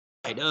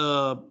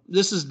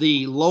This is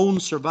the Lone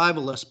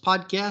Survivalist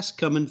podcast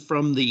coming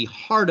from the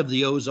heart of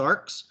the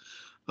Ozarks.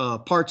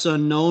 Parts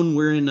unknown.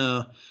 We're in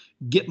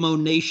Gitmo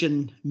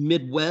Nation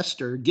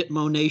Midwest, or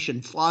Gitmo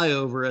Nation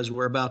flyover, as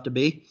we're about to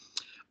be.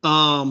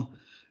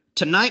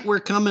 Tonight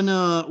we're coming.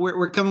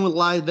 We're coming with a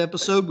live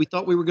episode. We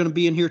thought we were going to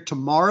be in here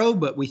tomorrow,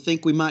 but we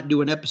think we might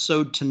do an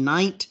episode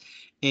tonight.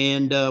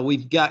 And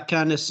we've got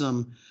kind of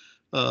some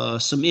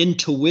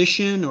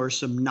intuition or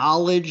some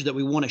knowledge that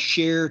we want to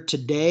share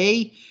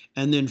today,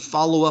 and then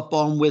follow up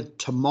on with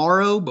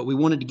tomorrow. But we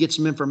wanted to get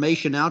some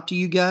information out to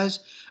you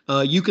guys.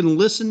 You can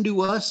listen to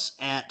us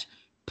at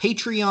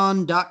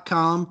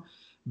patreon.com/Lone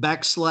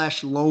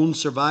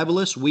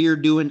Survivalist. We are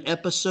doing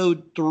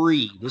episode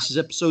 3. This is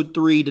episode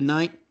 3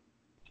 tonight.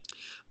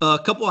 A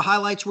couple of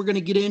highlights we're going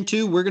to get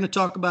into. We're going to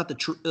talk about the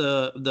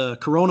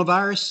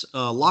coronavirus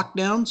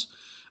lockdowns.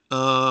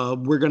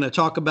 We're going to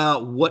talk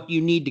about what you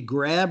need to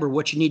grab or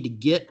what you need to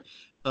get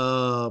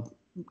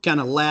kind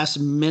of last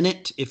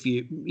minute,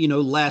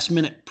 last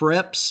minute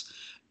preps.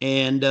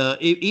 And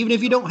even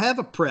if you don't have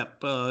a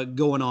prep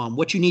going on,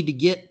 what you need to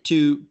get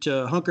to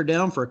hunker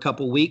down for a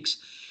couple weeks.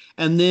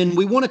 And then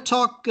we want to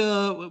talk,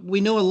 we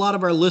know a lot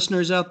of our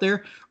listeners out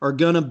there are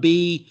going to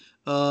be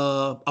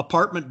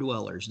apartment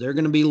dwellers. They're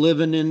going to be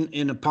living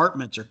in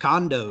apartments or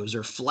condos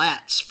or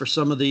flats for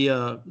some of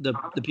the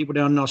people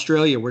down in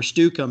Australia where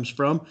Stu comes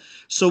from.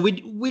 So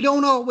we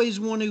don't always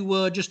want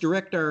to just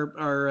direct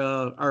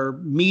our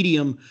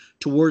medium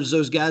towards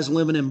those guys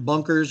living in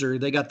bunkers, or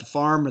they got the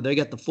farm, or they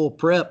got the full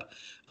prep.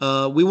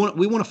 We want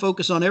to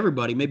focus on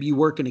everybody. Maybe you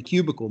work in a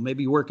cubicle,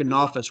 maybe you work in an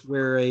office,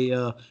 wear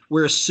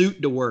a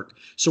suit to work.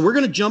 So we're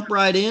going to jump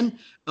right in.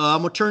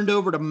 I'm going to turn it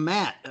over to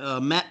Matt.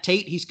 Matt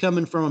Tate, he's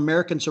coming from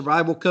American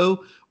Survival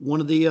Co., one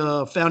of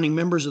the founding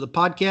members of the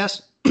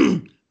podcast.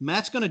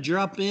 Matt's going to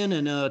drop in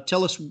and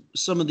tell us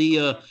some of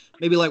the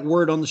maybe like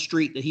word on the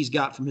street that he's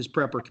got from his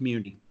prepper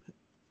community.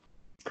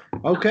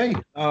 Okay.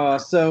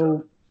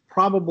 So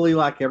probably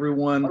like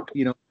everyone,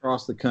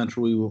 across the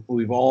country,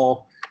 we've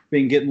all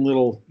been getting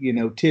little,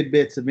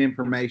 tidbits of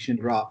information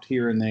dropped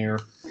here and there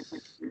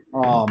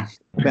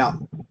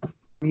about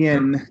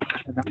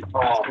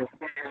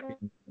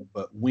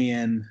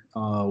when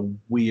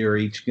we are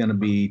each going to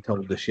be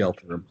told to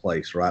shelter in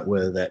place, right?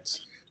 Whether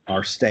that's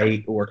our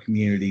state or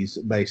communities,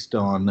 based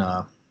on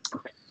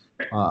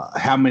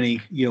how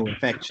many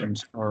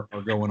infections are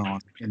going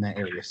on in that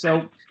area.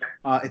 So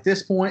at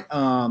this point,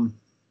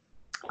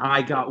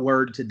 I got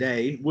word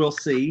today. We'll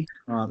see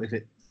if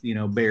it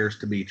bears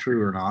to be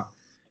true or not.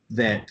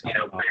 That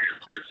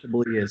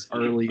possibly as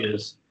early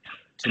as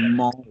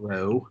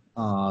tomorrow,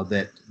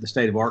 that the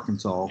state of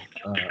Arkansas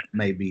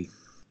may be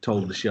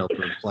told to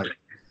shelter in place.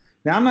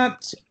 Now,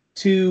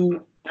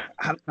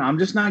 I'm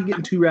just not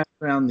getting too wrapped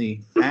around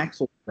the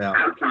axle about.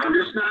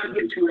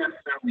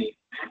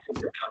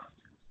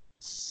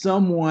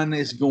 Someone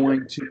is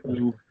going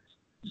to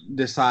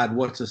decide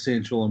what's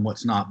essential and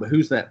what's not, but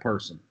who's that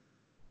person?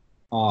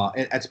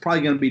 It's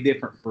probably going to be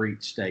different for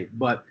each state,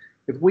 but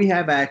if we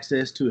have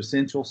access to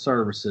essential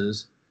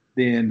services,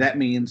 then that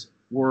means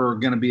we're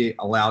going to be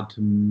allowed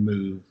to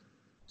move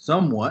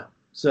somewhat.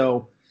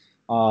 So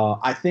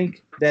I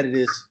think that it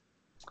is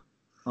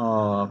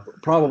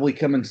probably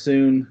coming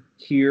soon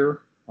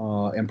here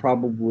and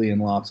probably in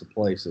lots of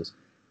places.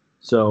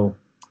 So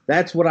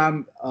that's what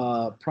I'm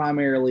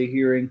primarily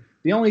hearing.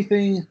 The only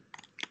thing,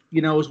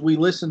 as we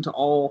listen to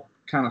all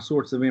kind of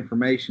sorts of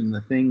information,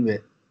 the thing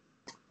that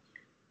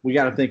we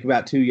got to think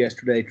about too,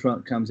 yesterday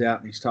Trump comes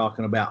out and he's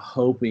talking about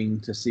hoping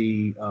to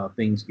see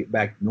things get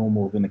back to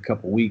normal within a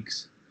couple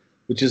weeks,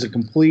 which is a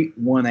complete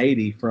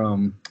 180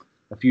 from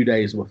a few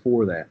days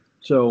before that.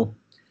 So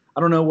I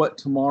don't know what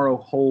tomorrow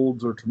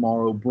holds or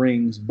tomorrow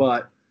brings,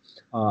 but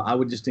I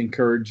would just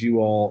encourage you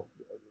all,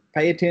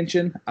 pay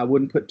attention. I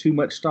wouldn't put too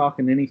much stock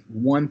in any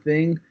one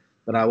thing,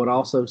 but I would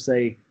also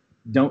say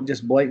don't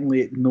just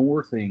blatantly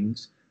ignore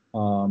things.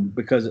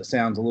 Because it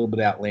sounds a little bit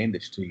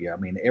outlandish to you. I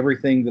mean,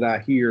 everything that I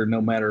hear, no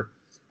matter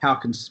how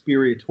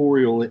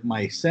conspiratorial it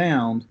may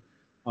sound,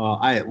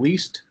 I at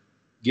least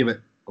give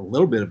it a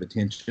little bit of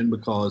attention,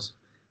 because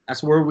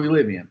that's where we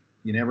live in.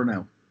 You never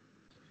know.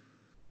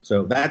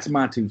 So that's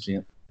my 2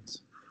 cents.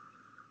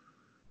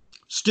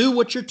 Stu,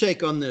 what's your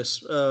take on this?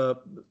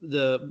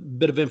 The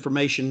bit of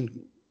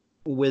information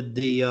with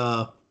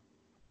the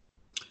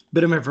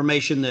bit of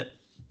information that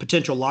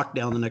potential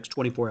lockdown the next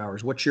 24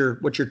 hours. What's your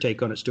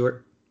take on it,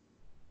 Stuart?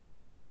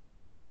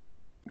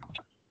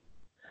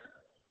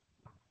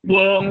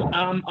 Well,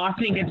 I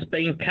think it's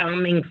been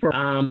coming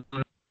from,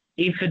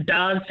 if it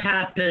does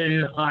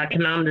happen, I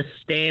can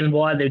understand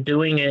why they're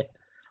doing it.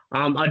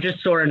 I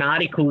just saw an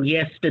article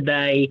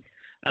yesterday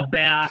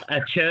about a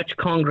church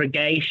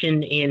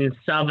congregation in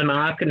southern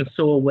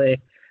Arkansas where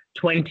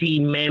 20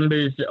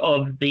 members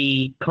of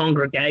the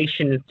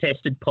congregation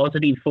tested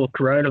positive for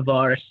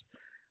coronavirus.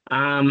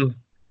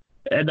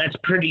 That's a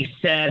pretty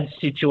sad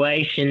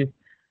situation.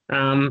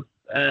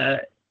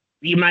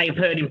 You may have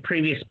heard in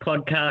previous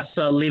podcasts,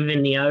 I live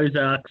in the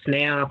Ozarks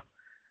now.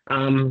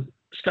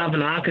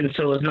 Southern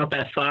Arkansas is not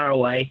that far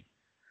away.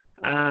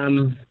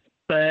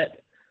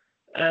 but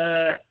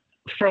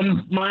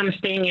from my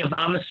understanding of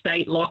other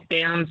state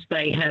lockdowns,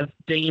 they have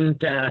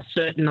deemed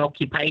certain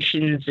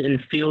occupations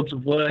and fields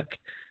of work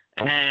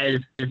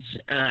as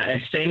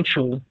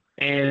essential.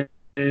 And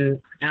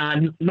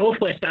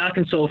Northwest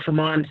Arkansas, from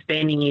my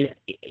understanding,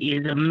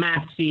 is a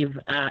massive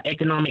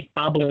economic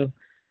bubble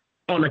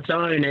on its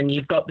own, and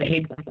you've got the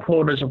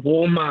headquarters of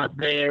Walmart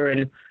there,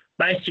 and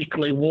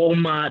basically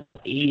Walmart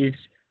is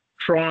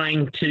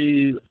trying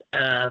to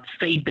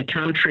feed the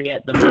country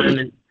at the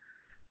moment.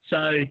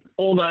 So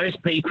all those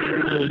people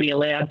will be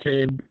allowed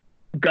to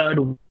go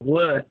to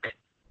work,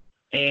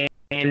 and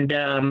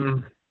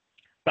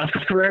but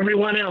for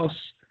everyone else,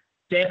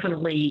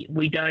 definitely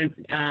we don't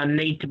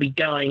need to be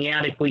going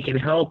out if we can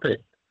help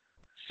it.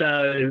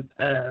 So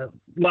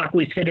like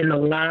we said in the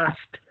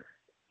last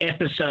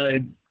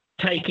episode,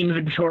 take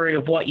inventory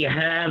of what you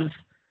have,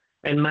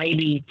 and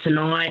maybe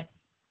tonight,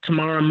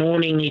 tomorrow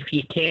morning, if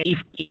you can, if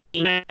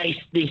in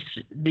case this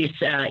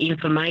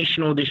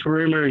information or this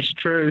rumor is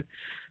true,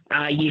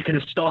 you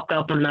can stock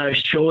up on those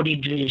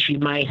shortages you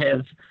may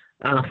have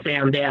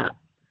found out.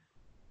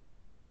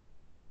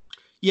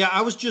 Yeah,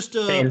 I was just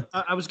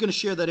I was going to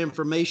share that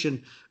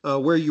information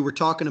where you were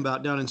talking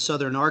about down in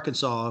southern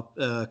Arkansas,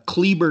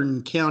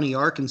 Cleburne County,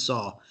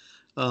 Arkansas.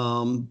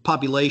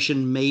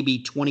 Population maybe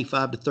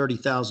 25 to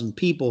 30,000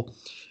 people,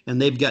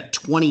 and they've got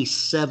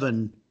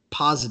 27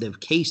 positive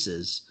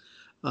cases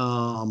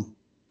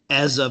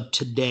as of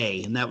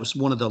today, and that was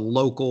one of the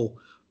local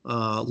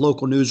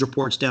news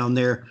reports down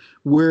there.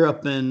 We're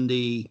up in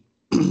the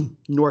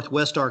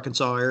Northwest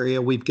Arkansas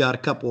area. We've got a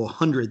couple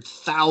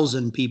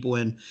 100,000 people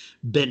in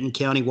Benton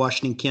County,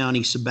 Washington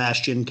County,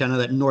 Sebastian, kind of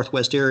that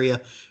Northwest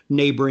area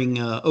neighboring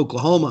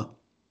Oklahoma,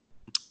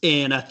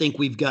 and I think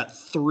we've got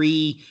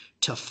 3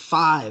 to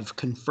 5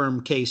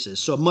 confirmed cases.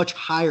 So a much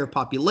higher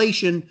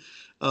population,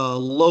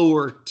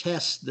 lower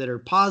tests that are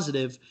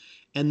positive,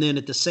 and then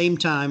at the same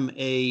time,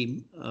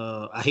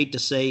 I hate to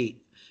say,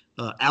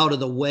 out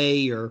of the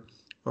way or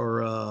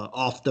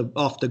off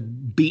the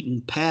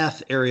beaten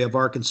path area of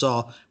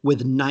Arkansas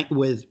with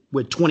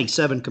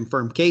 27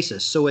 confirmed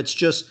cases. So it's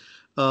just,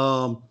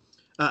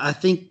 I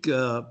think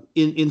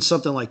in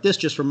something like this,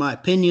 just from my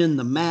opinion,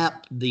 the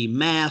map, the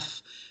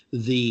math,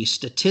 the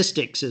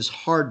statistics is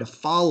hard to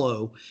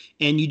follow,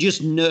 and you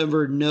just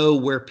never know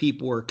where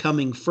people are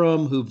coming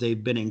from, who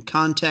they've been in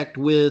contact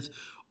with,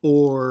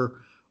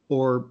 or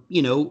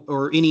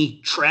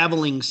any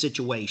traveling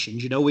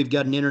situations. We've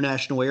got an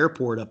international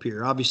airport up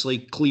here. Obviously,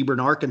 Cleburne,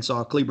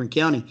 Arkansas, Cleburne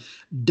County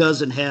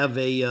doesn't have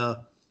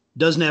an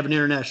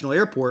international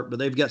airport, but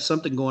they've got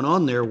something going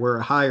on there where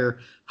a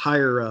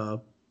higher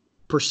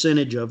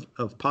percentage of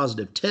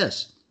positive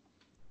tests.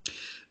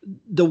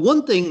 The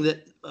one thing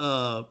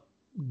that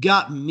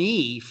got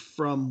me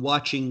from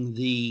watching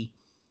the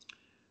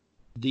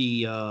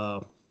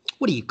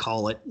what do you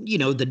call it?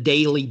 The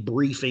daily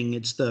briefing.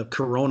 It's the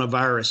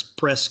coronavirus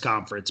press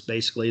conference,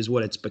 basically, is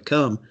what it's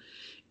become,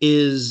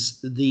 is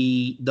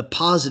the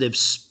positive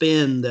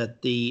spin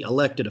that the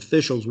elected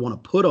officials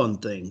want to put on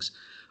things.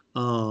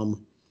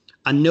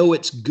 I know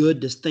it's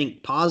good to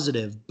think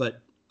positive,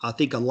 but I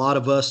think a lot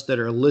of us that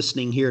are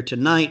listening here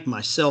tonight,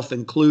 myself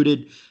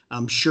included,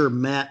 I'm sure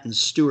Matt and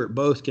Stuart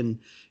both can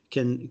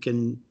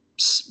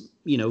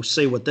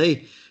say what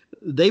they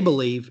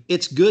believe.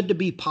 It's good to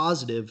be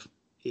positive.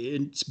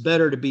 It's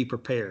better to be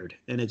prepared,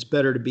 and it's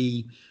better to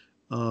be,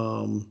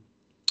 common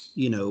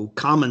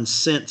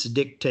sense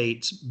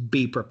dictates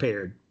be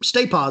prepared.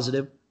 Stay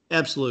positive,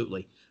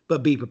 absolutely,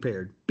 but be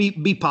prepared.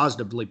 Be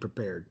positively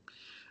prepared.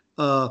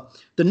 The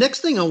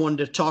next thing I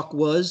wanted to talk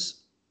was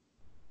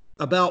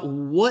about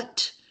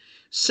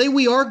say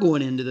we are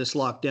going into this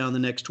lockdown the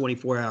next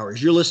 24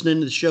 hours. You're listening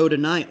to the show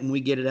tonight when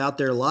we get it out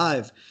there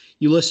live.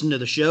 You listen to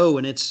the show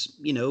and it's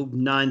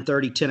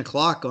 9:30, 10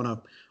 o'clock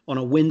on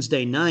a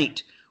Wednesday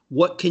night.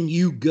 What can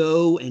you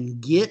go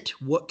and get?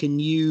 What can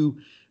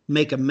you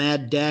make a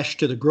mad dash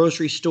to the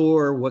grocery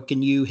store? What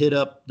can you hit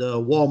up the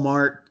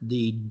Walmart,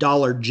 the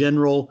Dollar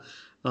General?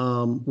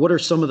 What are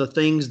some of the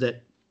things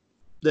that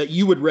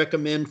you would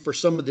recommend for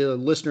some of the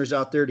listeners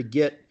out there to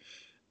get?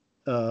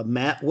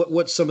 Matt,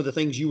 what's some of the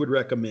things you would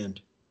recommend?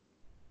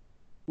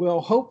 Well,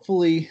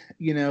 hopefully,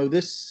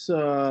 this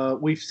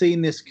we've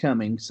seen this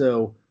coming,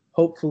 so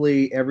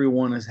hopefully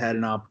everyone has had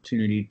an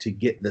opportunity to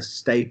get the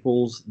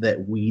staples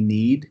that we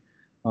need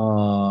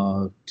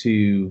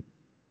to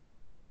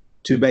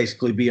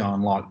basically be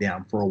on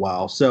lockdown for a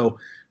while. So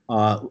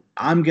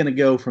I'm going to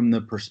go from the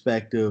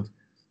perspective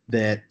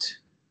that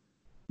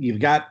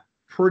you've got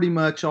pretty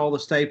much all the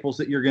staples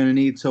that you're going to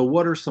need. So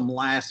what are some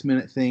last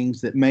minute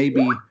things that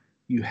maybe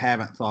you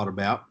haven't thought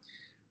about?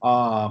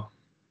 I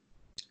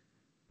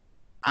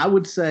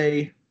would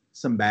say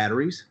some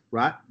batteries,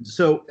 right?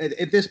 So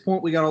at this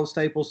point, we got all the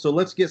staples. So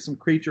let's get some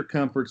creature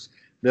comforts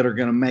that are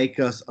going to make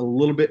us a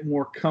little bit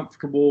more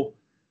comfortable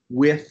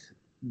with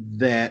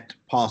that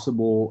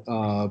possible,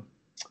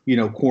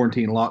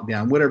 quarantine,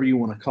 lockdown, whatever you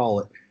want to call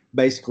it,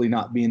 basically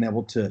not being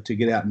able to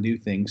get out and do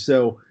things.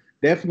 So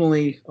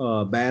definitely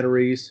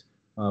batteries.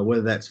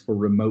 whether that's for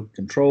remote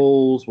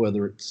controls,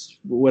 whether it's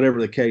whatever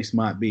the case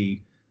might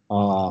be.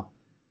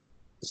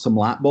 Some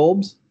light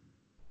bulbs.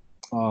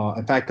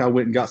 In fact, I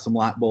went and got some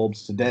light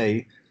bulbs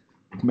today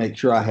to make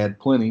sure I had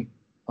plenty.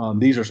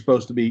 These are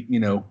supposed to be,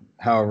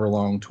 however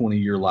long,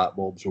 20-year light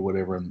bulbs or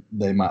whatever, and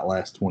they might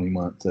last 20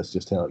 months. That's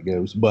just how it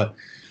goes. But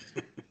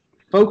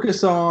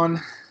focus on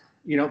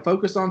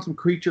some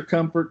creature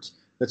comforts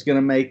that's going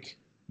to make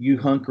you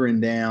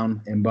hunkering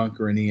down and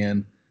bunkering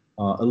in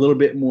a little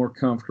bit more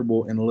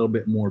comfortable and a little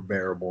bit more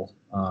bearable.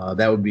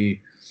 That would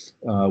be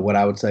what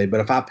I would say.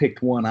 But if I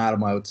picked one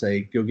item, I would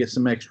say go get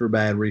some extra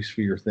batteries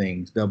for your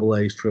things,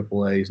 AA's,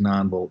 AAA's,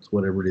 9-volts,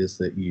 whatever it is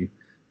that you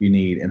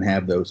need, and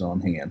have those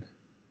on hand.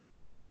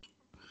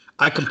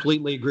 I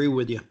completely agree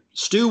with you.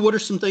 Stu, what are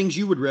some things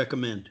you would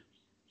recommend?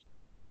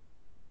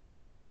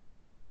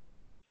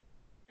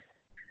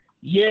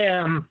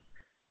 Yeah,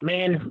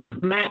 man,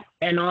 Matt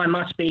and I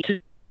must be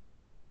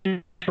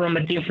from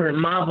a different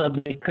mother,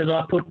 because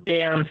I put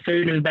down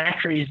food and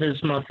batteries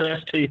as my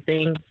first two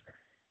things.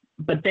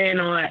 But then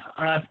I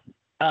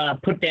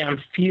put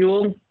down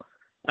fuel.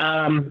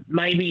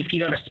 Maybe if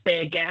you got a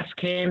spare gas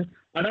can.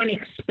 I don't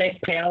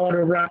expect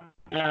power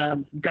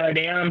to go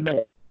down,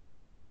 but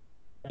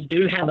you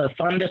do have a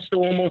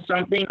thunderstorm or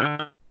something,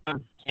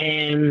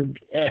 and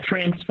a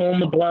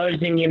transformer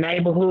blows in your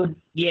neighborhood,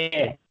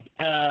 fill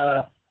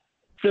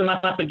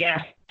up a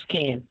gas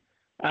can.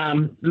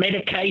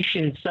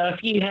 Medications. So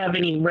if you have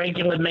any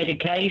regular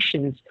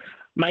medications,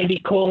 maybe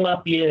call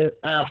up your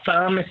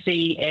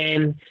pharmacy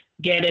and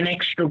get an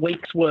extra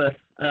week's worth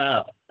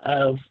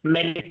of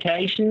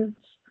medications.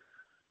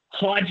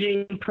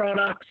 Hygiene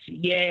products,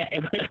 the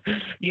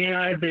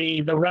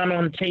run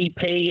on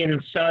TP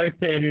and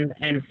soap and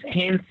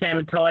hand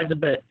sanitizer,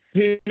 but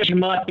you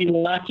might be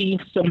lucky,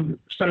 some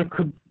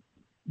could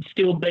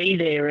still be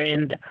there.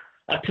 And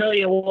I tell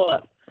you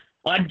what,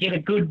 I'd get a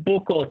good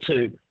book or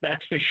two,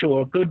 that's for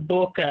sure. A good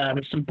book,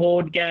 some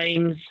board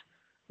games,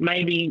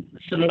 maybe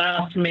some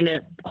last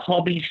minute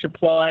hobby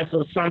supplies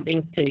or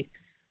something to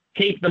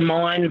keep the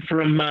mind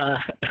from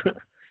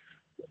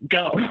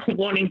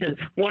wanting to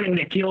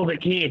kill the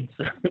kids.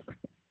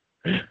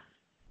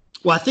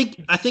 Well,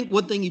 I think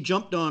one thing you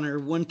jumped on, or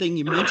one thing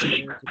you mentioned,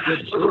 is a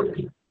good book.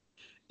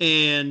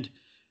 And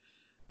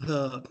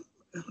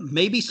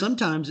maybe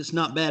sometimes it's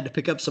not bad to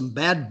pick up some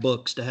bad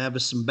books to have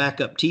as some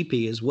backup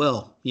TP as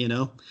well.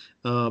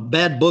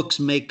 Bad books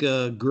make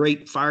a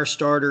great fire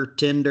starter,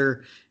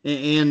 tinder,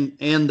 and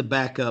the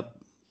backup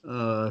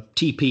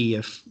TP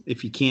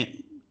if you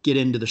can't get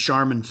into the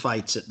Charmin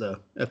fights at the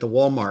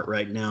Walmart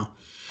right now.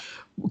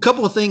 A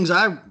couple of things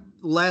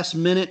last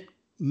minute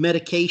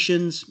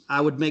medications.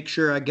 I would make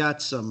sure I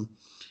got some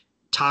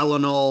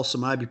Tylenol,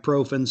 some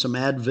ibuprofen, some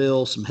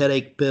Advil, some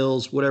headache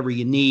pills, whatever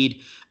you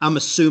need. I'm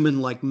assuming,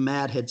 like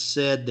Matt had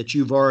said, that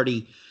you've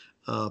already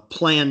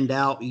planned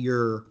out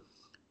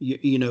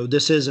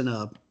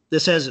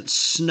this hasn't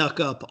snuck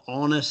up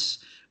on us.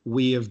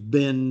 We have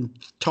been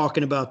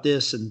talking about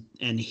this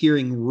and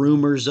hearing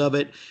rumors of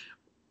it.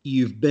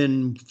 You've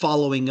been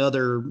following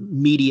other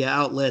media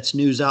outlets,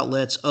 news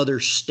outlets, other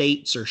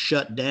states are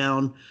shut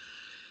down.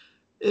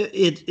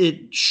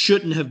 It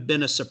shouldn't have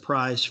been a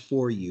surprise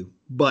for you.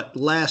 But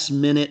last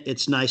minute,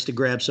 it's nice to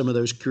grab some of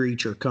those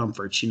creature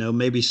comforts,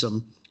 maybe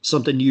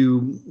something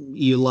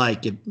you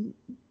like.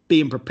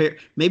 Being prepared,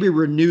 maybe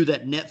renew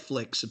that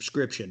Netflix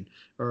subscription,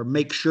 or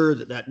make sure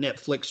that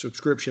Netflix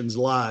subscription's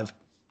live.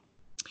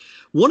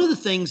 One of the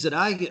things that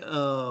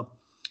I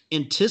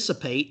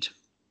anticipate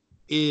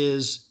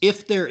is,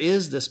 if there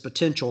is this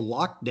potential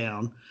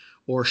lockdown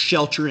or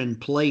shelter in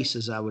place,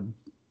 as I would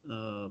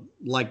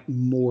like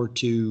more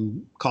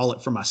to call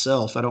it for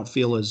myself, I don't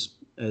feel as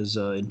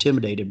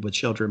intimidated with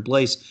shelter in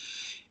place,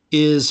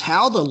 is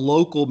how the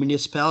local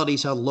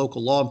municipalities, how the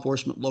local law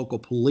enforcement, local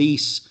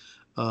police,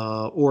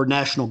 or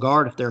National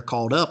Guard, if they're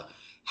called up,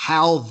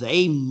 how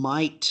they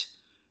might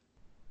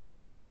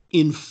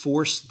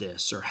enforce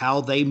this, or how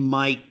they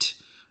might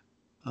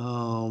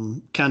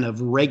kind of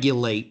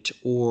regulate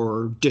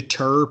or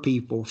deter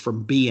people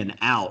from being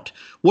out.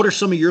 What are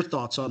some of your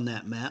thoughts on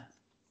that, Matt?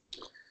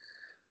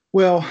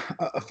 Well,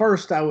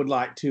 first, I would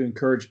like to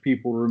encourage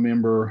people to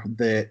remember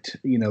that,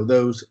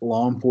 those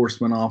law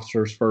enforcement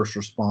officers, first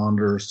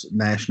responders,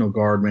 National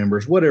Guard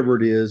members, whatever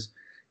it is,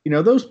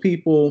 those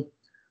people,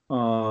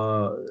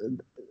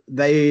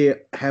 they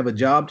have a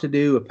job to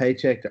do, a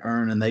paycheck to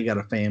earn, and they got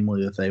a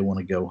family that they want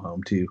to go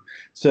home to.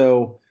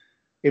 So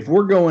if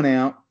we're going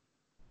out,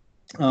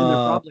 and they're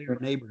probably our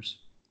neighbors.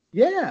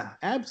 Yeah,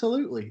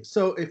 absolutely.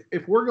 So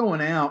if we're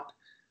going out,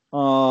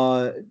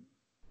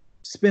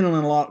 spending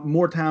a lot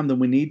more time than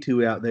we need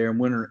to out there, and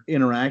when we're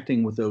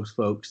interacting with those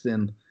folks,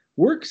 then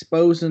we're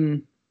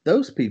exposing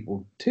those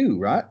people too,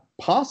 right?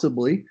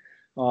 Possibly.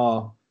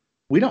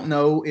 We don't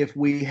know if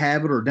we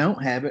have it or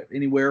don't have it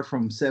anywhere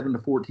from 7 to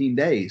 14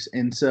 days.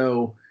 And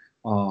so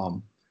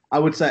I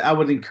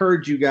would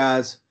encourage you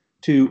guys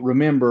to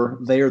remember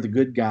they are the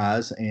good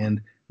guys,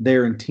 and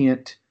their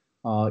intent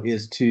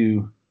is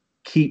to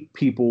keep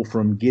people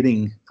from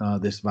getting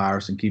this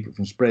virus and keep it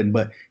from spreading.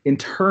 But in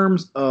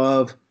terms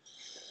of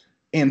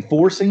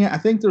Enforcing it, I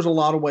think there's a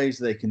lot of ways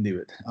they can do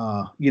it.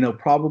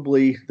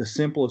 Probably the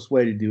simplest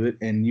way to do it,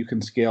 and you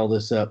can scale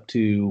this up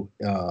to,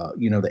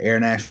 the Air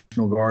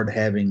National Guard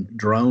having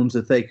drones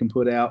that they can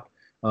put out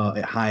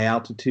at high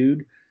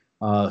altitude,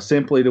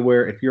 simply to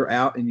where if you're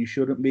out and you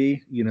shouldn't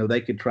be,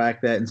 they could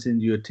track that and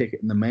send you a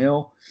ticket in the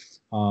mail.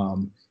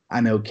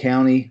 I know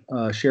county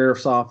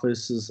sheriff's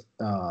offices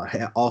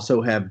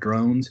also have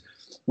drones.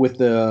 With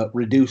the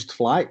reduced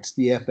flights,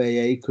 the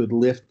FAA could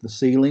lift the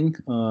ceiling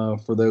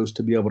for those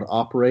to be able to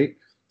operate.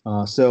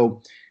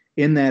 So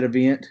in that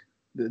event,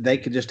 they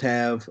could just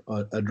have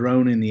a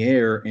drone in the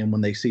air, and when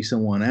they see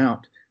someone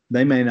out,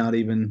 they may not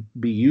even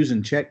be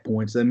using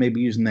checkpoints. They may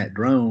be using that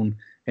drone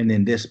and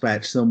then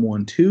dispatch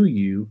someone to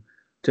you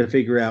to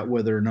figure out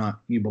whether or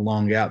not you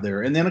belong out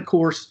there. And then, of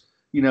course,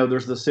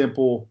 there's the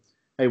simple,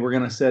 hey, we're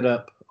going to set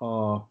up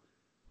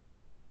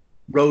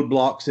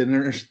roadblocks at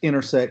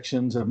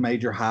intersections of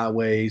major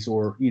highways,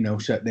 or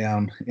shut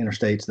down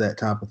interstates, that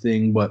type of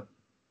thing. But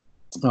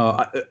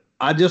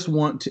I just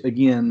want to,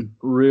 again,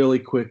 really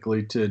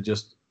quickly, to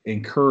just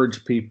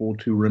encourage people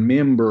to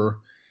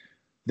remember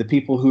the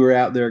people who are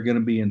out there going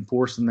to be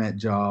enforcing that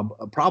job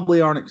probably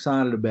aren't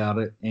excited about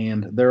it,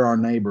 and they're our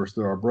neighbors,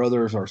 they're our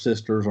brothers, our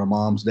sisters, our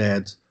moms,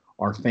 dads,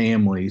 our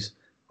families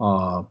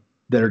that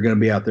are going to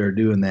be out there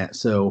doing that.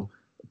 So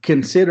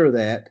consider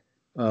that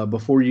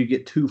before you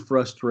get too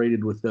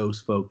frustrated with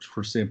those folks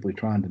for simply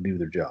trying to do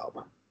their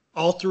job.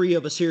 All three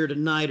of us here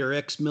tonight are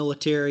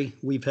ex-military.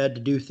 We've had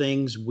to do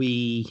things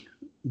we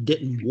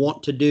didn't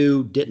want to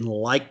do, didn't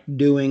like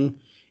doing.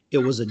 It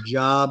was a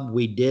job.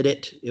 We did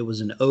it. It was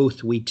an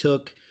oath we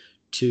took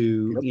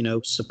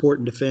to, support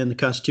and defend the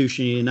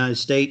Constitution of the United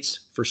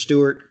States for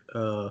Stuart,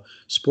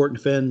 support and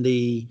defend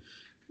the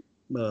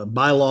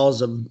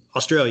bylaws of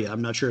Australia.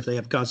 I'm not sure if they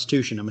have a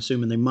constitution. I'm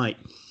assuming they might.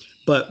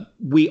 But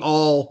we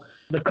all...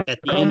 The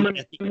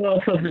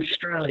Commonwealth of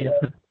Australia.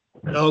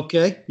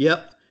 Okay,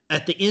 yep.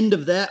 At the end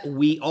of that,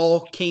 we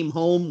all came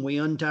home. We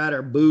untied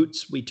our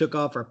boots. We took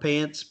off our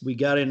pants. We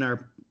got in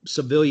our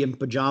civilian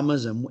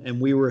pajamas,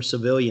 and we were a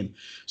civilian.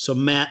 So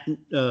Matt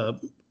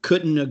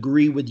couldn't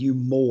agree with you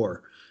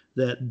more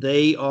that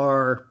they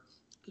are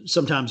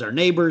sometimes our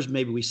neighbors.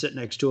 Maybe we sit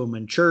next to them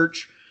in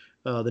church.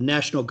 The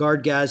National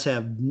Guard guys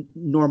have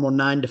normal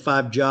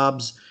 9-to-5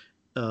 jobs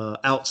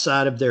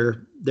outside of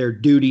their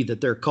duty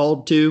that they're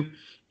called to.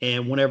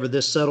 And whenever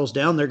this settles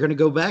down, they're going to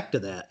go back to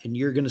that. And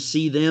you're going to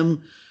see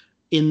them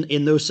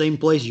in those same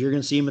places. You're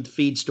going to see them at the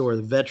feed store,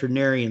 the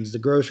veterinarians, the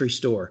grocery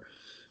store.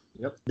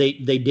 Yep.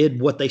 They did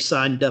what they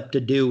signed up to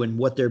do and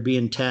what they're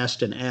being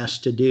tasked and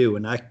asked to do.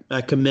 And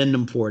I commend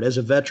them for it. As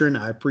a veteran,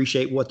 I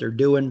appreciate what they're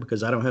doing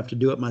because I don't have to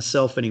do it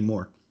myself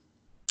anymore.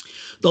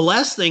 The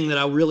last thing that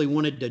I really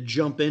wanted to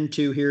jump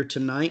into here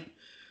tonight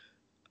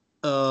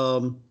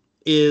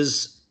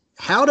is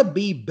how to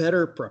be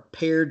better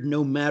prepared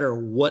no matter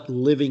what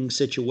living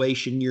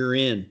situation you're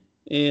in.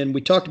 And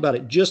we talked about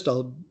it just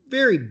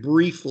very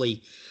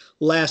briefly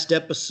last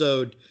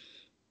episode,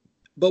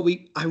 but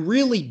I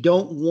really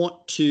don't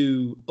want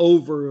to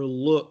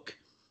overlook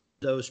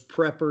those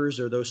preppers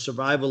or those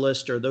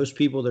survivalists or those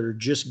people that are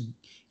just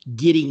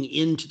getting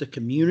into the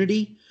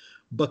community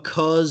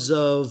because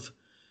of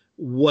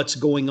what's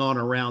going on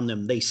around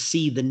them. They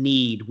see the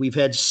need. We've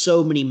had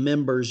so many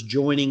members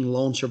joining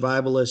Lone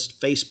Survivalist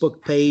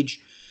Facebook page,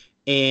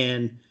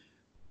 and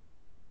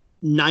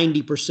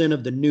 90%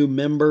 of the new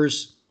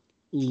members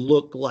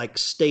look like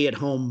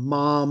stay-at-home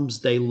moms.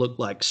 They look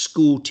like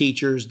school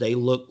teachers. They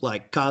look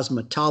like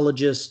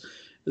cosmetologists.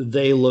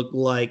 They look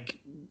like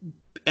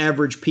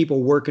average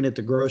people working at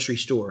the grocery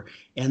store.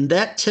 And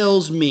that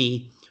tells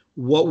me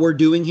what we're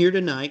doing here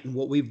tonight and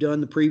what we've done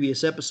the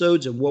previous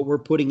episodes and what we're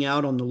putting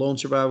out on the Lone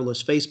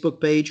Survivalist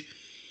Facebook page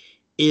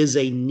is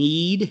a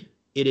need.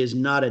 It is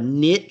not a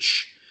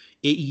niche.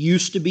 It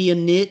used to be a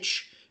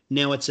niche.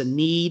 Now it's a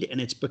need,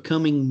 and it's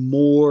becoming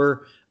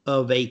more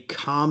of a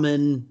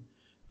common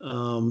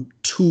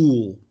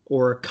tool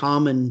or a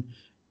common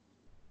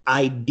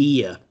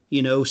idea.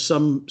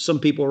 Some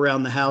people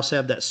around the house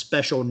have that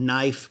special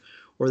knife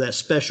or that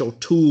special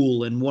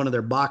tool in one of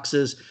their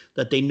boxes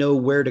that they know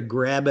where to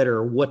grab it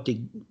or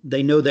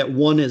they know that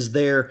one is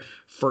there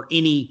for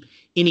any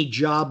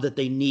job that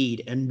they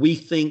need. And we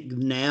think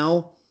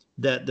now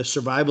that the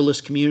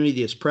survivalist community,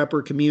 this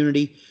prepper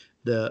community,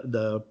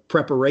 the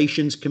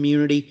preparations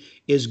community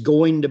is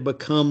going to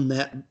become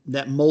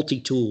that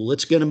multi-tool.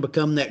 It's going to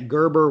become that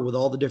Gerber with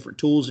all the different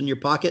tools in your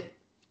pocket.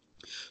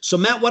 So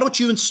Matt, why don't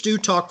you and Stu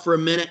talk for a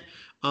minute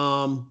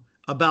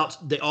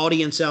about the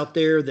audience out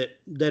there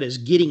that is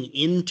getting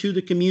into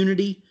the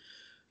community,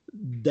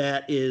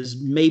 that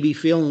is maybe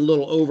feeling a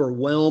little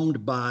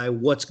overwhelmed by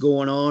what's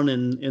going on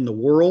in the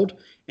world,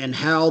 and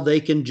how they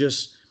can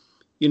just,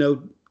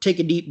 take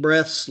a deep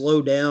breath,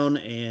 slow down,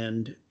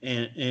 and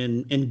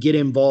get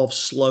involved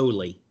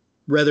slowly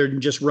rather than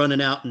just running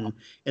out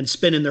and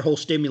spending their whole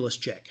stimulus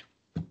check.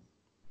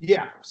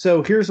 Yeah.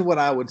 So here's what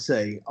I would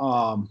say.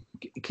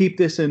 Keep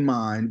this in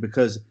mind,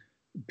 because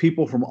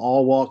people from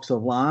all walks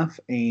of life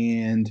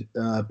and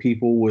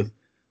people with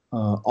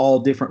all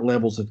different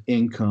levels of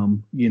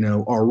income,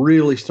 are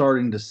really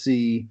starting to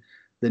see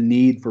the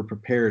need for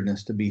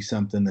preparedness to be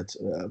something that's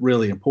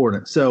really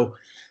important. So,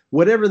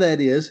 whatever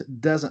that is,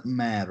 doesn't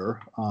matter.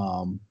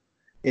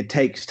 It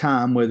takes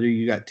time, whether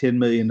you got $10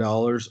 million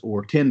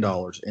or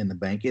 $10 in the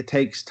bank. It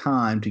takes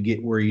time to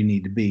get where you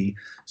need to be.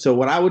 So,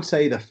 what I would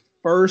say the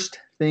first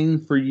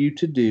thing for you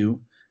to do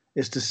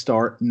is to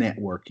start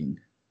networking.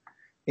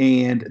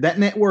 And that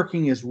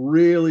networking is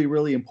really,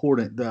 really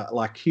important.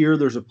 Like here,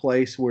 there's a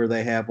place where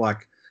they have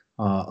like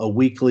a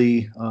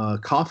weekly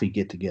coffee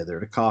get together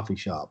at a coffee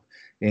shop,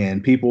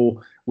 and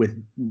people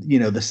with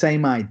the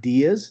same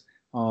ideas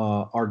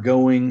are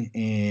going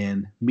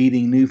and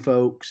meeting new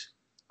folks,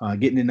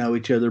 getting to know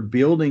each other,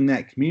 building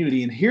that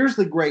community. And here's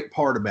the great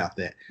part about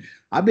that: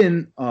 I've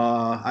been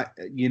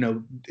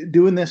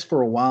doing this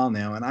for a while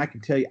now, and I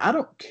can tell you, I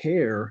don't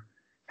care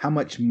how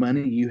much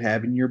money you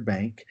have in your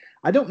bank.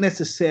 I don't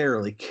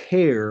necessarily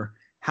care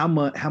how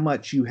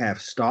much you have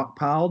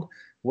stockpiled.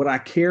 What I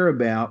care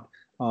about,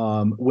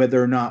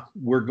 whether or not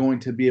we're going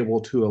to be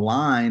able to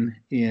align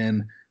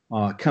in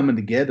coming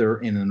together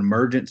in an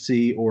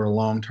emergency or a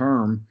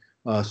long-term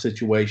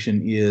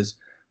situation, is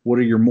what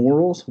are your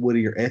morals? What are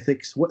your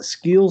ethics? What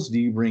skills do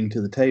you bring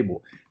to the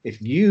table? If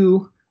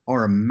you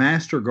are a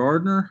master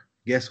gardener,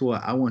 guess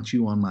what? I want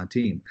you on my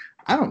team.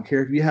 I don't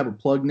care if you have a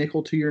plug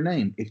nickel to your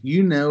name. If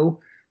you know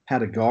how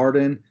to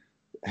garden,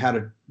 how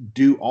to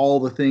do all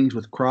the things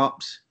with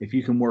crops, if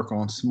you can work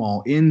on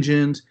small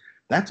engines,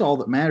 that's all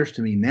that matters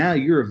to me. Now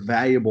you're a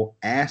valuable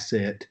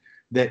asset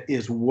that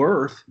is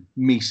worth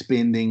me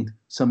spending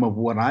some of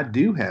what I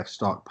do have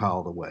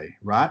stockpiled away,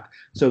 right?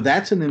 So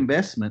that's an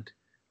investment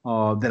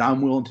that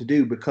I'm willing to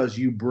do because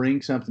you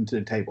bring something to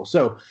the table.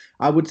 So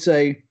I would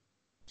say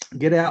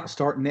get out,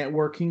 start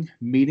networking,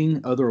 meeting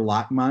other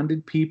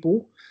like-minded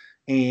people,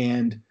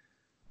 and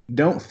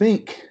don't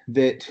think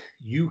that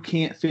you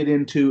can't fit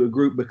into a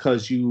group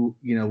because you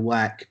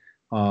lack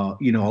a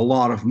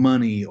lot of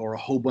money or a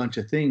whole bunch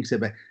of things.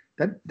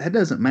 That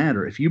doesn't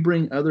matter. If you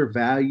bring other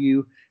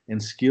value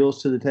and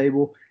skills to the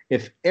table,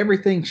 if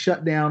everything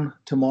shut down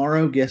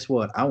tomorrow, guess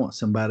what? I want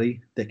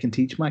somebody that can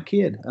teach my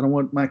kid. I don't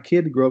want my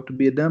kid to grow up to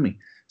be a dummy.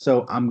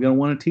 So I'm going to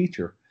want a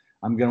teacher.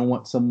 I'm going to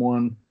want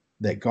someone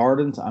that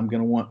gardens. I'm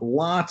going to want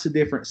lots of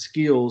different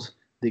skills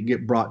that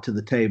get brought to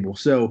the table.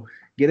 So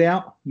get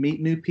out,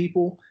 meet new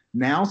people.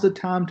 Now's the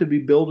time to be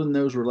building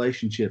those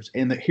relationships.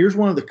 And here's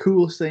one of the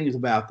coolest things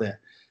about that.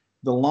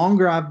 The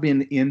longer I've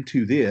been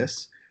into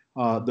this,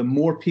 the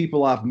more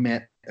people I've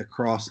met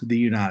across the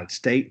United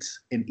States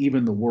and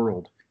even the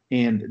world,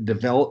 and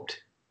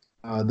developed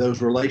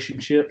those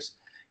relationships.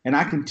 And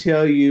I can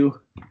tell you,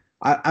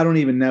 I don't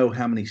even know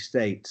how many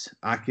states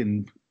I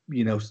can,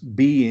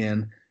 be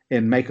in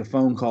and make a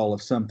phone call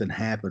if something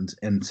happens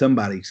and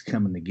somebody's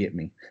coming to get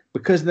me,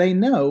 because they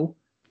know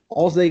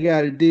all they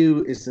got to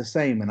do is the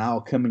same, and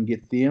I'll come and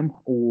get them.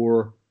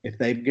 Or if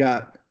they've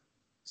got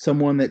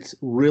someone that's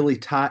really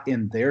tight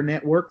in their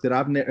network that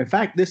I've never. In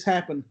fact, this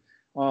happened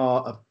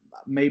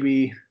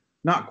maybe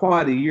not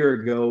quite a year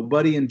ago. A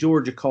buddy in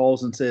Georgia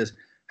calls and says,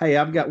 "Hey,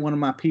 I've got one of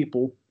my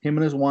people, him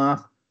and his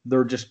wife.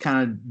 They're just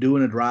kind of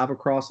doing a drive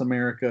across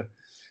America,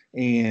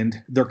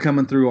 and they're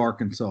coming through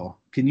Arkansas.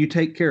 Can you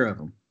take care of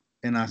them?"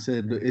 And I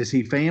said, "Is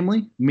he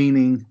family?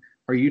 Meaning,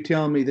 are you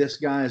telling me this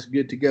guy is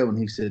good to go?" And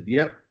he said,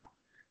 "Yep.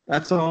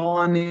 That's all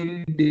I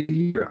need to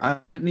hear. I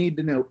don't need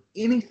to know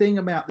anything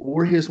about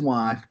or his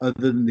wife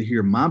other than to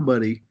hear my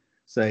buddy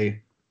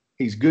say,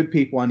 he's good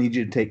people. I need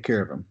you to take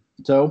care of him."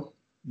 So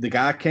the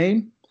guy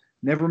came,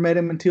 never met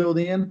him until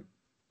then,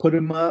 put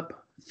him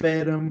up,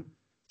 fed him,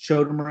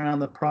 showed him around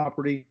the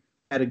property,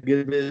 had a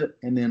good visit,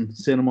 and then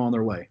sent them on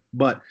their way.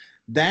 But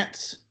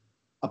that's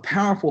a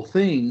powerful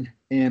thing.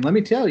 And let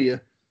me tell you,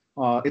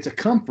 it's a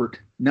comfort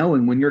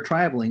knowing when you're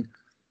traveling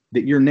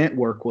that your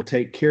network will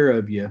take care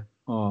of you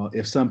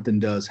if something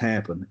does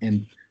happen.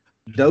 And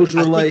those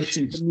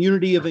relations.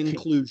 Community of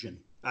inclusion.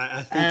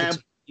 I think it's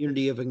a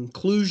community of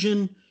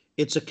inclusion.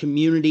 It's a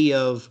community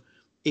of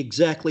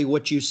exactly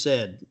what you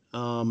said.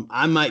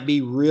 I might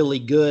be really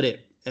good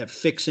at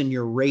fixing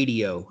your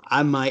radio.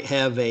 I might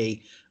have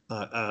a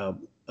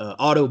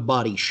auto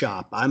body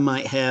shop. I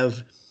might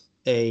have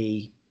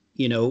a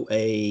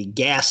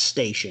gas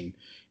station,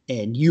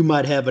 and you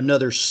might have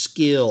another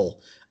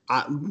skill.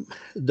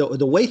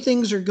 The way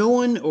things are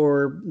going,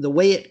 or the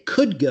way it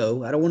could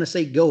go, I don't want to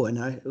say going,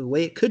 the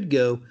way it could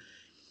go,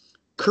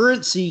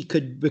 currency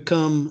could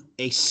become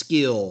a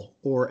skill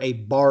or a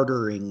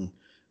bartering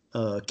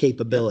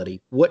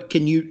capability. What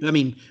can you,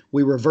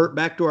 we revert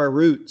back to our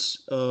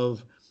roots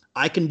of,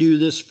 I can do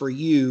this for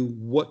you.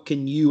 What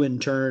can you in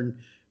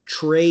turn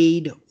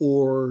trade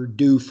or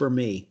do for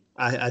me?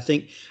 I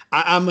think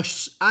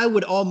I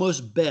would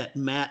almost bet,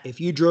 Matt, if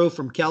you drove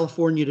from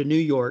California to New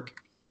York,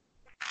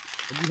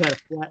 and you had a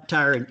flat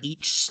tire in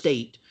each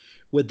state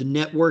with the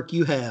network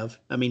you have,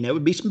 that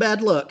would be some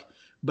bad luck,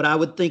 but I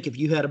would think if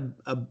you had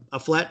a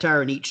flat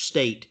tire in each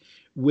state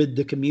with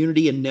the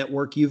community and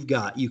network you've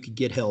got, you could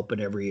get help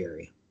in every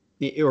area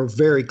or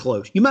very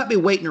close. You might be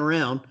waiting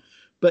around,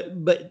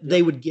 but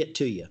they would get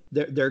to you.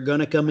 They're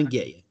going to come and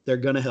get you. They're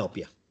going to help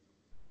you.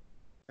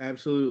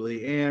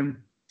 Absolutely. And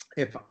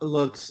if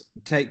let's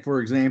take,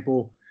 for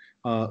example,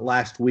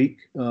 last week,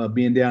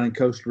 being down in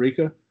Costa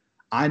Rica,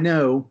 I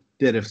know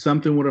that if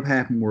something would have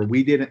happened where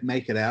we didn't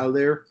make it out of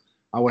there,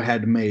 I would have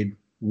had to made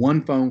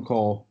one phone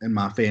call and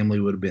my family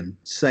would have been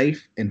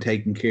safe and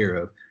taken care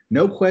of.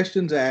 No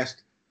questions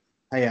asked.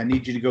 Hey, I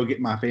need you to go get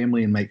my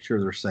family and make sure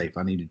they're safe.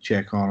 I need to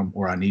check on them,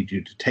 or I need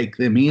you to take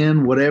them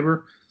in,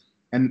 whatever.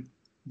 And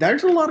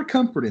there's a lot of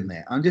comfort in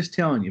that. I'm just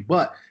telling you.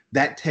 But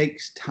that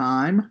takes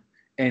time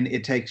and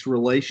it takes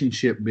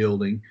relationship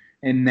building.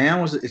 And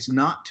now it's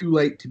not too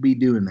late to be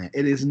doing that.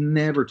 It is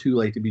never too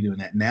late to be doing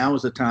that. Now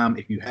is the time,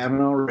 if you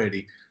haven't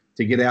already,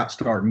 to get out,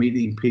 start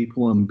meeting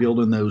people and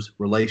building those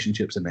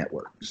relationships and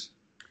networks.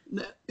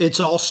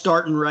 It's all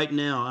starting right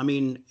now. I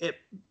mean,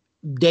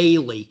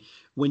 daily,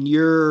 when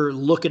you're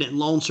looking at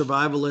Lone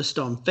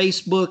Survivalist on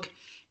Facebook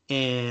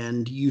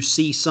and you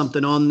see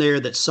something on there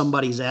that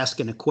somebody's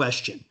asking a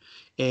question,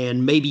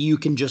 and maybe you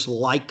can just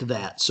like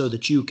that so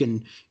that you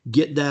can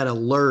get that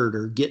alert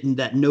or getting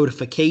that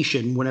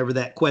notification whenever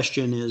that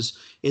question is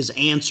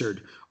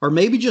answered, or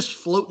maybe just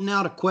floating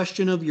out a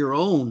question of your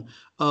own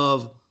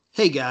of,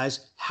 hey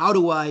guys, how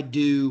do I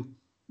do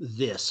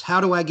this? How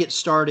do I get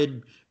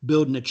started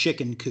building a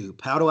chicken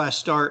coop? How do I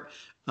start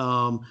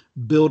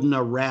building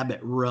a rabbit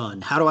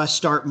run? How do I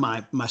start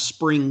my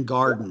spring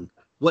garden?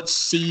 What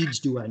seeds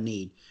do I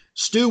need?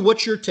 Stu,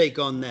 what's your take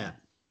on that?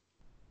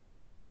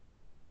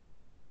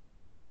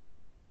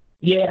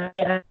 Yeah,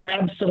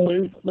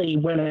 absolutely,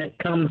 when it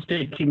comes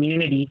to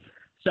community.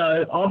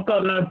 So I've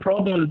got no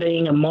problem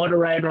being a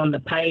moderator on the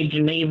page,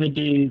 and neither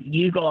do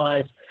you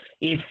guys.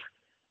 If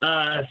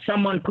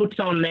someone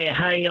puts on there,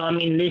 hey, I'm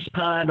in this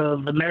part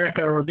of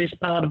America or this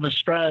part of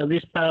Australia,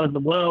 this part of the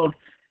world,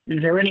 is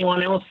there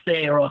anyone else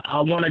there? Or I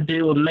want to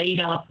do a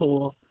meetup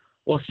or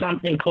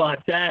something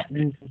like that.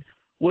 And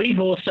we've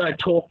also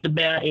talked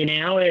about in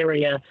our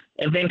area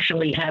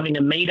eventually having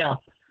a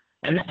meetup.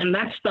 And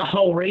that's the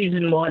whole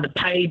reason why the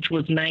page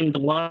was named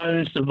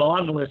Lone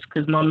Survivalist,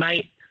 because my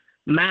mate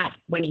Matt,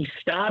 when he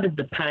started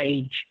the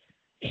page,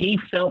 he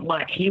felt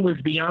like he was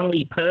the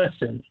only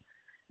person.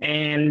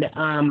 And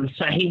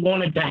so he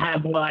wanted to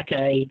have like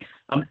an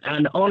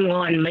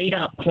online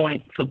meetup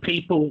point for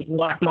people,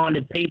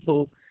 like-minded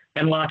people,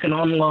 and like an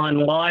online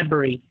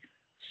library.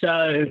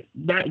 So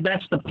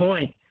that's the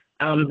point.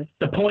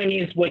 The point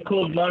is we're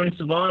called Lone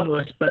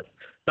Survivalists, but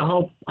the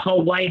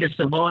whole way to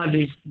survive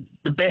is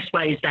the best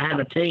way is to have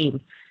a team.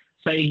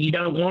 So you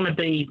don't want to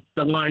be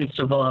the lone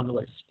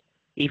survivalist,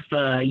 if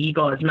you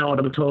guys know what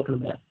I'm talking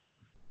about.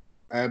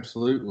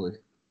 Absolutely.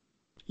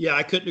 Yeah,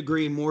 I couldn't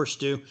agree more,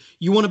 Stu.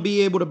 You want to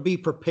be able to be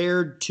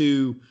prepared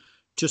to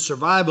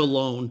survive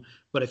alone,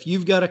 but if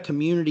you've got a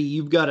community,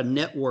 you've got a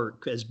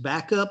network as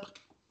backup,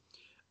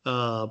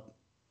 that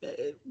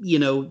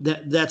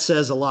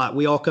says a lot.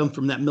 We all come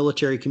from that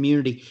military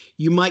community.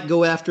 You might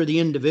go after the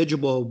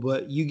individual,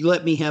 but you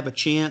let me have a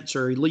chance,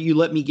 or you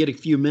let me get a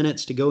few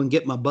minutes to go and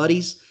get my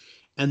buddies,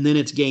 and then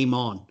it's game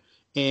on.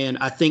 And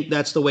I think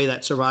that's the way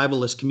that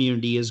survivalist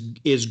community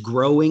is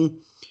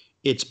growing.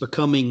 It's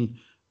becoming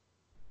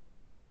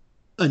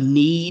a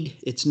need.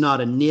 It's not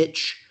a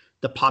niche.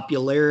 The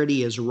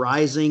popularity is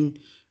rising.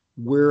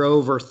 We're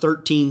over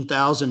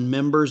 13,000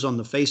 members on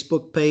the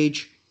Facebook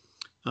page.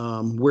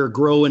 We're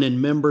growing in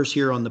members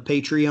here on the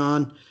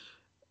Patreon,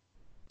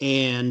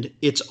 and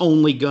it's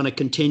only going to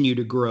continue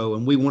to grow.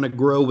 And we want to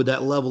grow with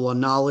that level of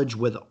knowledge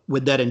with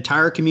that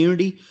entire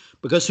community,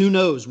 because who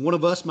knows, one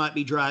of us might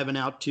be driving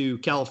out to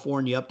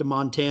California, up to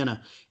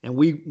Montana, and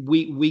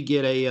we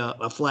get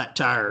a flat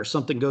tire, or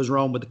something goes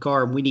wrong with the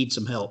car and we need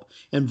some help,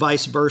 and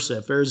vice versa.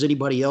 If there's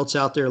anybody else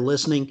out there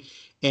listening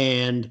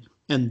and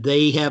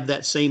they have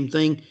that same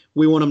thing,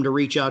 we want them to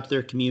reach out to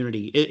their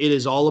community. It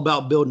is all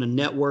about building a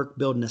network,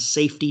 building a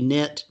safety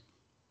net.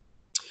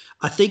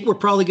 I think we're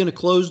probably going to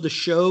close the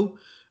show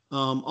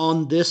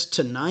on this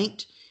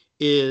tonight,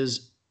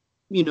 is,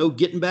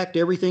 getting back to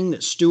everything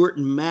that Stuart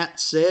and Matt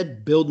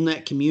said, building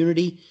that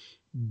community,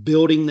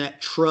 building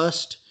that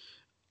trust,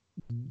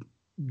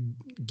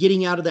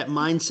 getting out of that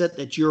mindset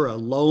that you're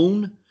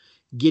alone,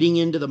 getting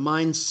into the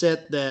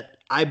mindset that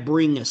I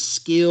bring a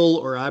skill,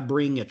 or I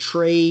bring a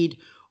trade,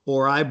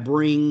 or I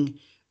bring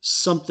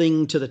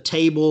something to the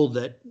table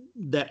that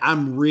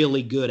I'm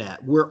really good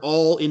at. We're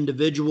all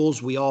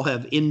individuals. We all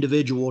have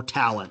individual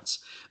talents.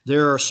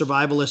 There are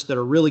survivalists that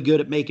are really good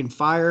at making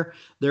fire.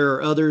 There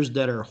are others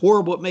that are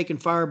horrible at making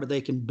fire, but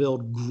they can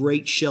build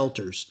great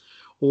shelters.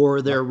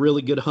 Or they're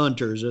really good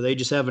hunters, or they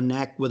just have a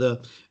knack with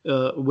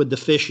the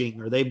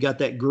fishing, or they've got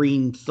that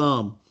green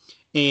thumb.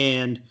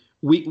 And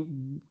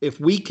if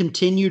we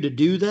continue to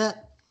do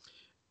that,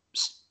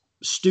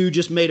 Stu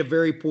just made a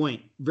very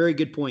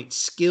good point.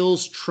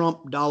 Skills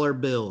trump dollar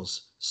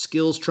bills.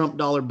 Skills trump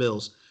dollar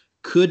bills.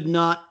 Could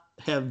not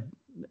have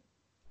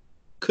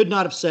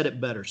said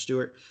it better,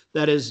 Stuart.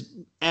 That is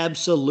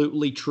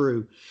absolutely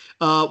true.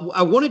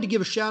 I wanted to give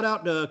a shout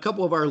out to a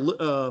couple of our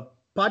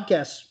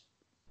podcast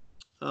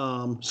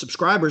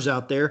subscribers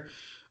out there.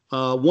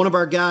 One of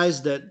our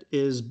guys that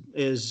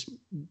is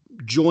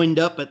joined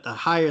up at the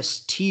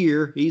highest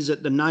tier, he's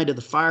at the Night of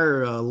the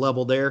Fire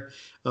level there.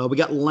 We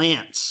got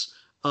Lance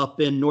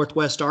up in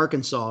Northwest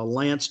Arkansas.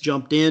 Lance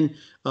jumped in.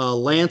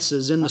 Lance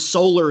is in the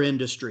solar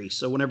industry.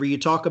 So whenever you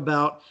talk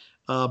about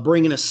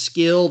bringing a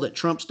skill that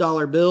trumps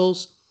dollar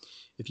bills,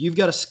 if you've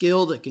got a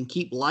skill that can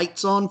keep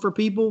lights on for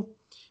people,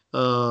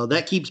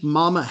 that keeps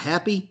mama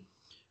happy.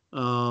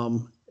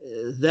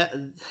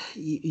 That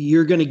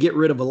you're going to get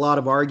rid of a lot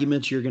of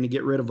arguments. You're going to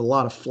get rid of a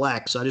lot of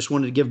flack. So I just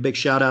wanted to give a big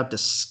shout out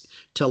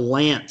to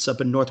Lance up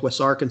in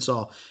Northwest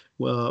Arkansas.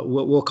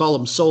 We'll call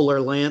him Solar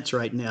Lance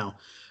right now.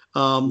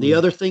 The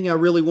other thing I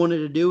really wanted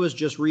to do is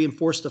just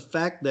reinforce the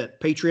fact that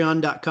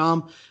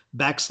patreon.com/lone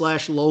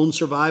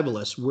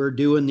survivalist. We're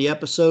doing the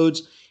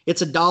episodes.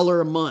 It's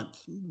 $1 a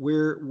month.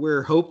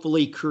 We're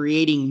hopefully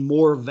creating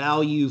more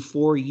value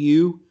for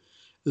you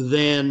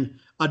than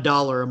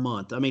 $1 a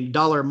month. I mean,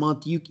 $1 a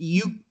month. You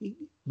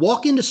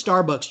walk into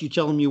Starbucks, you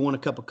tell them you want a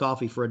cup of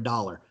coffee for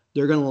 $1.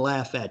 They're going to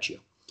laugh at you.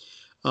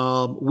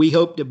 We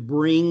hope to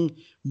bring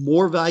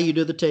more value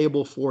to the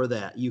table for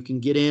that. You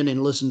can get in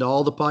and listen to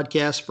all the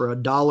podcasts for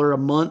 $1 a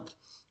month.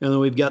 And then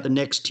we've got the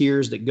next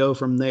tiers that go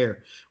from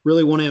there.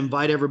 Really want to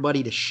invite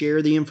everybody to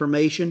share the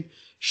information,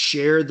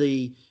 share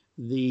the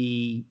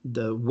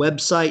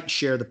website,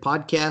 share the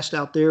podcast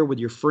out there with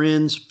your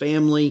friends,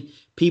 family,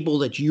 people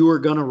that you are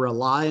going to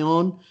rely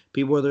on,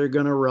 people that are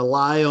going to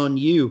rely on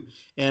you.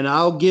 And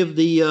I'll give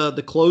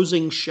the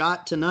closing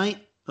shot tonight.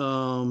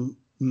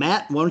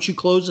 Matt, why don't you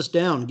close us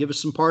down? Give us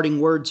some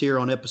parting words here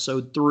on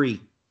episode 3,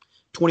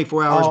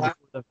 24 hours before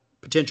the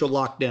potential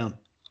lockdown.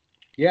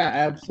 Yeah,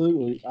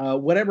 absolutely.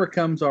 Whatever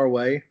comes our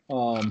way,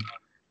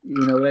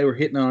 they were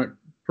hitting on it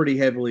pretty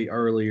heavily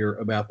earlier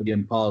about the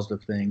getting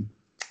positive thing.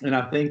 And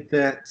I think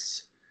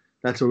that's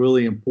a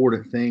really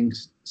important thing.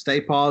 Stay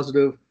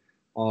positive.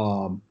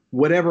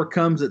 Whatever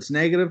comes that's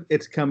negative,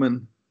 it's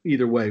coming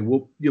either way.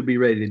 You'll be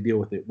ready to deal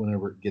with it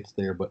whenever it gets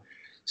there. But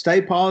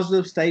stay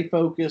positive, stay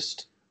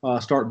focused,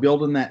 start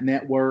building that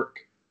network.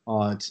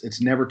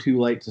 It's never too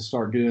late to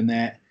start doing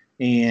that,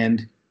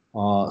 and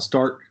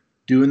start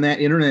doing that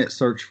internet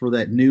search for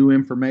that new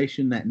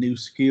information, that new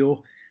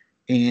skill,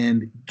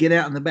 and get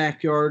out in the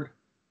backyard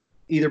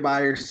either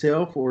by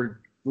yourself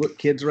or look,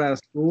 kids are out of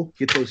school,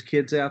 get those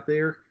kids out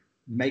there,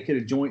 make it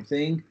a joint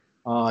thing.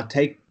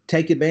 Take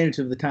advantage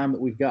of the time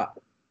that we've got.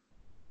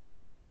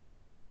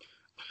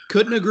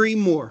 Couldn't agree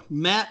more.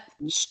 Matt,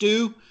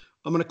 Stu,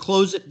 I'm going to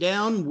close it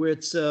down.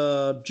 It's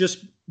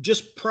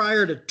just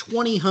prior to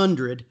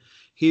 2000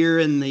 here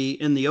in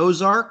the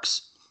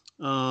Ozarks.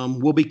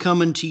 We'll be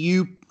coming to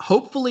you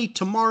hopefully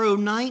tomorrow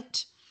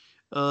night,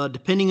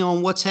 depending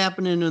on what's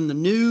happening in the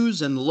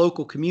news and the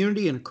local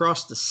community and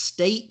across the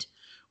state.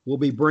 We'll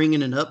be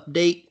bringing an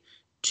update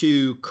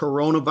to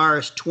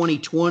coronavirus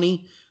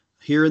 2020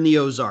 here in the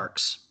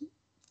Ozarks.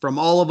 From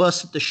all of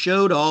us at the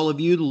show to all of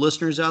you, the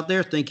listeners out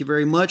there, thank you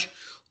very much.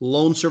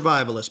 Lone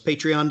Survivalist,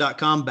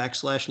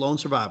 patreon.com/Lone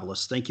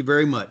Survivalist. Thank you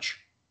very much.